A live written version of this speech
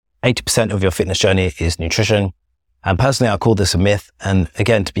80% of your fitness journey is nutrition. And personally, I call this a myth. And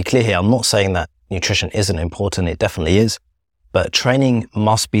again, to be clear here, I'm not saying that nutrition isn't important. It definitely is. But training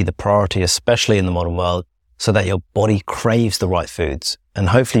must be the priority, especially in the modern world, so that your body craves the right foods. And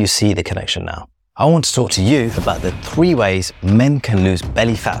hopefully you see the connection now. I want to talk to you about the 3 ways men can lose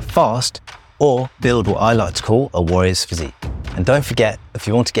belly fat fast or build what I like to call a warrior's physique. And don't forget, if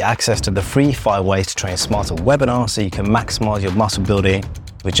you want to get access to the free 5 ways to train smarter webinar so you can maximize your muscle building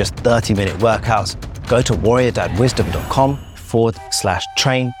with just 30-minute workouts, go to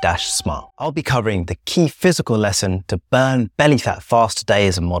warrior-wisdom.com/train-smart. I'll be covering the key physical lesson to burn belly fat fast today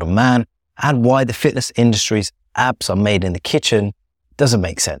as a modern man and why the fitness industry's abs are made in the kitchen doesn't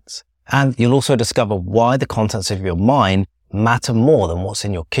make sense. And you'll also discover why the contents of your mind matter more than what's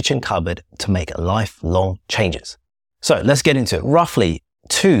in your kitchen cupboard to make lifelong changes. So let's get into it. Roughly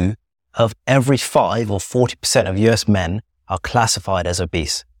 2 of every 5 or 40% of US men are classified as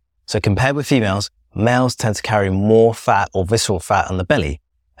obese. So compared with females, males tend to carry more fat or visceral fat on the belly.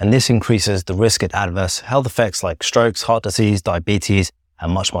 And this increases the risk of adverse health effects like strokes, heart disease, diabetes,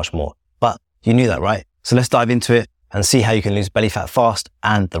 and much, much more. But you knew that, right? So let's dive into it and see how you can lose belly fat fast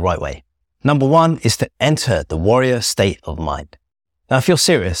and the right way. Number 1 is to enter the warrior state of mind. Now, if you're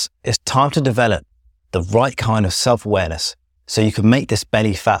serious, it's time to develop the right kind of self-awareness so you can make this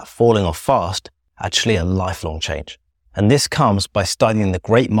belly fat falling off fast actually a lifelong change. And this comes by studying the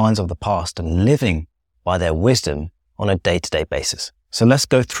great minds of the past and living by their wisdom on a day-to-day basis. So let's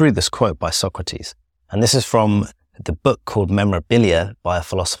go through this quote by Socrates. And this is from the book called Memorabilia by a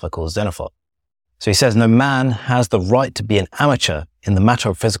philosopher called Xenophon. So he says, "No man has the right to be an amateur in the matter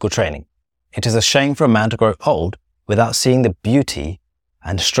of physical training. It is a shame for a man to grow old without seeing the beauty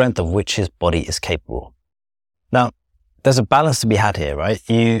and strength of which his body is capable." Now, there's a balance to be had here, right?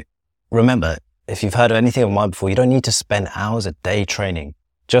 You remember, if you've heard of anything of mine before, you don't need to spend hours a day training.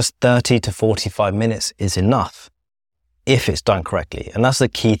 Just 30 to 45 minutes is enough if it's done correctly. And that's the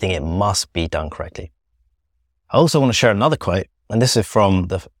key thing. It must be done correctly. I also want to share another quote, and this is from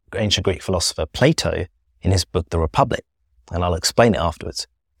the ancient Greek philosopher Plato in his book, The Republic, and I'll explain it afterwards.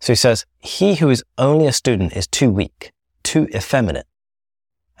 So he says, "He who is only a student is too weak, too effeminate,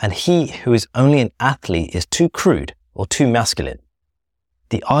 and he who is only an athlete is too crude or too masculine.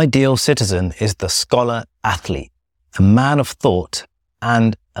 The ideal citizen is the scholar athlete, a man of thought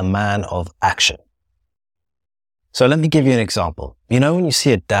and a man of action." So let me give you an example. You know, when you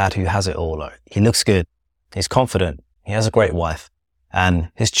see a dad who has it all, like, he looks good, he's confident, he has a great wife,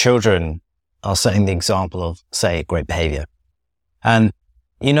 and his children are setting the example of, say, great behavior. And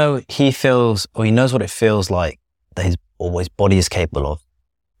you know, he feels, or he knows what it feels like that his body is capable of.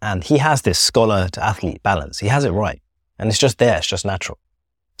 And he has this scholar to athlete balance. He has it right. And it's just there. It's just natural.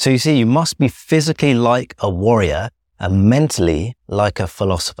 So you see, you must be physically like a warrior and mentally like a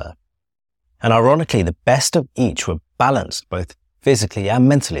philosopher. And ironically, the best of each were balanced both physically and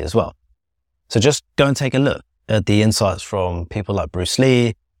mentally as well. So just go and take a look at the insights from people like Bruce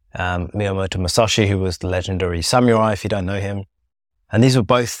Lee, Miyamoto Musashi, who was the legendary samurai, if you don't know him. And these were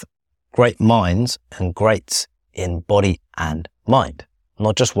both great minds and greats in body and mind,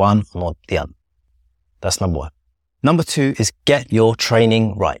 not just one, not the other. That's number 1. Number 2 is get your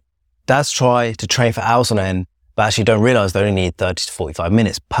training right. Dads try to train for hours on end, but actually don't realize they only need 30 to 45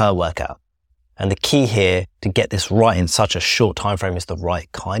 minutes per workout. And the key here to get this right in such a short time frame is the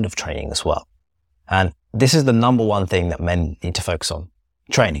right kind of training as well. And this is the number 1 thing that men need to focus on.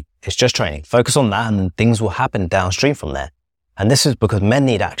 Training. It's just training. Focus on that and things will happen downstream from there. And this is because men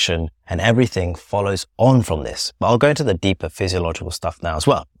need action and everything follows on from this. But I'll go into the deeper physiological stuff now as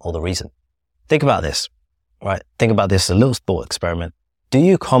well, or the reason. Think about this, right? Think about this, a little thought experiment. Do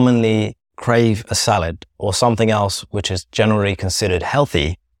you commonly crave a salad or something else which is generally considered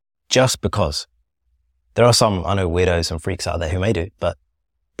healthy just because? There are some, I know, weirdos and freaks out there who may do, but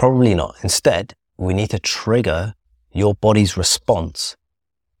probably not. Instead, we need to trigger your body's response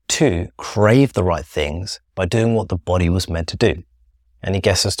to crave the right things by doing what the body was meant to do. Any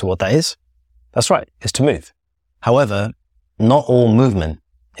guess as to what that is? That's right, it's to move. However, not all movement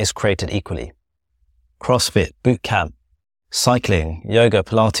is created equally. CrossFit, boot camp, cycling, yoga,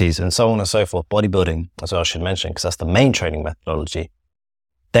 Pilates, and so on and so forth, bodybuilding, as well I should mention, because that's the main training methodology,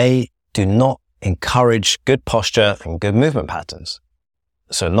 they do not encourage good posture and good movement patterns.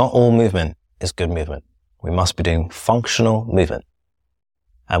 So not all movement is good movement. We must be doing functional movement.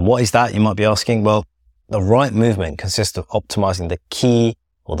 And what is that, you might be asking? Well, the right movement consists of optimizing the key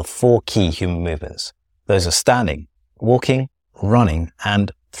or the 4 key human movements. Those are standing, walking, running,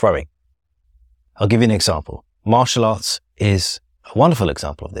 and throwing. I'll give you an example. Martial arts is a wonderful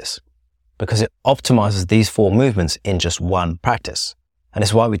example of this because it optimizes these 4 movements in just one practice. And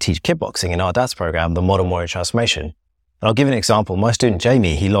it's why we teach kickboxing in our dad's program, the Modern Warrior Transformation. And I'll give you an example. My student,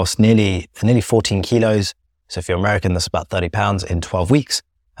 Jamie, he lost nearly 14 kilos. So if you're American, that's about 30 pounds in 12 weeks,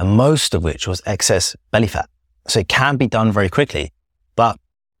 and most of which was excess belly fat. So it can be done very quickly. But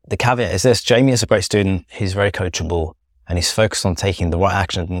the caveat is this: Jamie is a great student. He's very coachable and he's focused on taking the right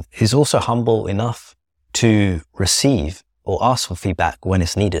action. He's also humble enough to receive or ask for feedback when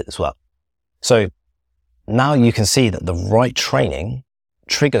it's needed as well. So now you can see that the right training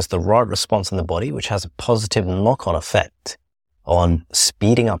triggers the right response in the body, which has a positive knock-on effect on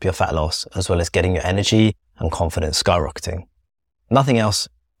speeding up your fat loss, as well as getting your energy and confidence skyrocketing. Nothing else,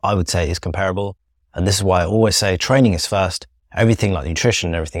 I would say, is comparable. And this is why I always say training is first. Everything like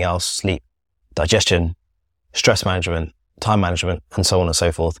nutrition, everything else, sleep, digestion, stress management, time management, and so on and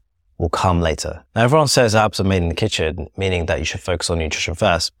so forth will come later. Now, everyone says abs are made in the kitchen, meaning that you should focus on nutrition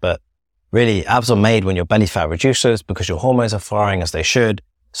first. But really, abs are made when your belly fat reduces because your hormones are firing as they should.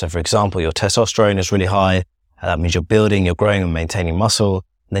 So for example, your testosterone is really high. And that means you're building, you're growing and maintaining muscle.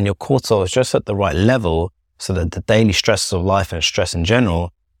 And then your cortisol is just at the right level so that the daily stresses of life and stress in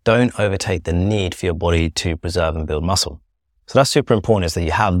general don't overtake the need for your body to preserve and build muscle. So that's super important, is that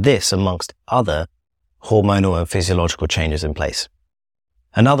you have this amongst other hormonal and physiological changes in place.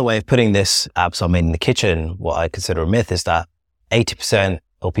 Another way of putting this, abs are made in the kitchen, what I consider a myth, is that 80%,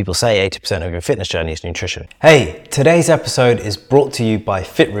 or people say 80% of your fitness journey is nutrition. Hey, today's episode is brought to you by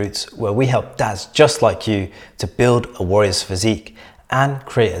FitRoots, where we help dads just like you to build a warrior's physique and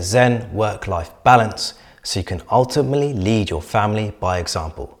create a Zen work-life balance so you can ultimately lead your family by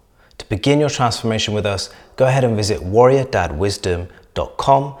example. To begin your transformation with us, go ahead and visit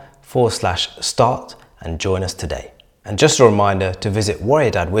warriordadwisdom.com/start and join us today. And just a reminder to visit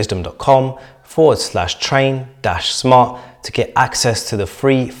warriordadwisdom.com/train-smart to get access to the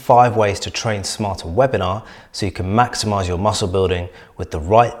free 5 ways to train smarter webinar so you can maximize your muscle building with the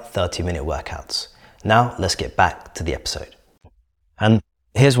right 30-minute workouts. Now let's get back to the episode. And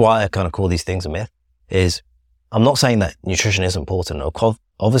here's why I kind of call these things a myth, is I'm not saying that nutrition is important.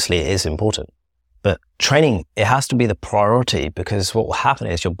 Obviously it is important, but training, it has to be the priority, because what will happen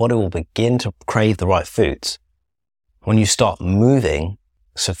is your body will begin to crave the right foods. When you start moving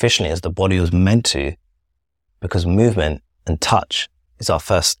sufficiently as the body was meant to, because movement and touch is our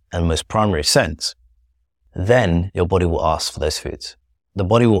first and most primary sense, then your body will ask for those foods. The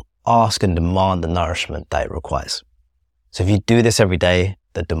body will ask and demand the nourishment that it requires. So if you do this every day,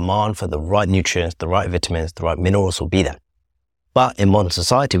 the demand for the right nutrients, the right vitamins, the right minerals will be there. But in modern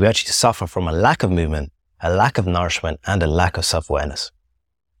society, we actually suffer from a lack of movement, a lack of nourishment, and a lack of self-awareness.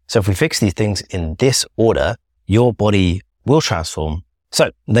 So if we fix these things in this order, your body will transform.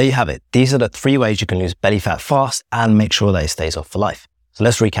 So there you have it. These are the 3 ways you can lose belly fat fast and make sure that it stays off for life. So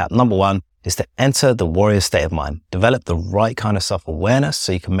let's recap. Number 1 is to enter the warrior state of mind. Develop the right kind of self-awareness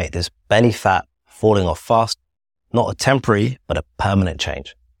so you can make this belly fat falling off fast not a temporary, but a permanent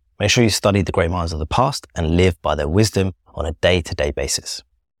change. Make sure you study the great minds of the past and live by their wisdom on a day-to-day basis.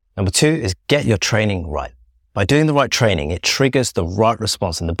 Number 2 is get your training right. By doing the right training, it triggers the right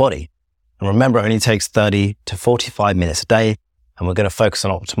response in the body. And remember, it only takes 30 to 45 minutes a day. And we're going to focus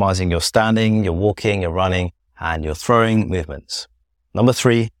on optimizing your standing, your walking, your running, and your throwing movements. Number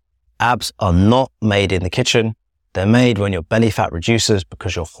 3, abs are not made in the kitchen. They're made when your belly fat reduces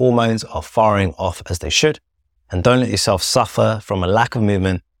because your hormones are firing off as they should. And don't let yourself suffer from a lack of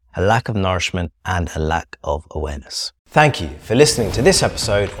movement, a lack of nourishment, and a lack of awareness. Thank you for listening to this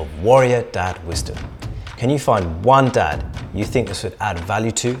episode of Warrior Dad Wisdom. Can you find one dad you think this would add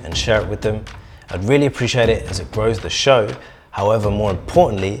value to and share it with them? I'd really appreciate it as it grows the show. However, more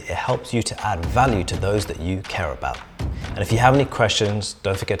importantly, it helps you to add value to those that you care about. And if you have any questions,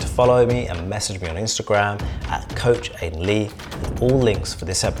 don't forget to follow me and message me on Instagram at Coach Aidan Lee. And all links for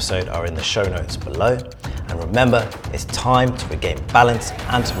this episode are in the show notes below. And remember, it's time to regain balance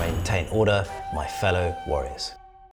and to maintain order, my fellow warriors.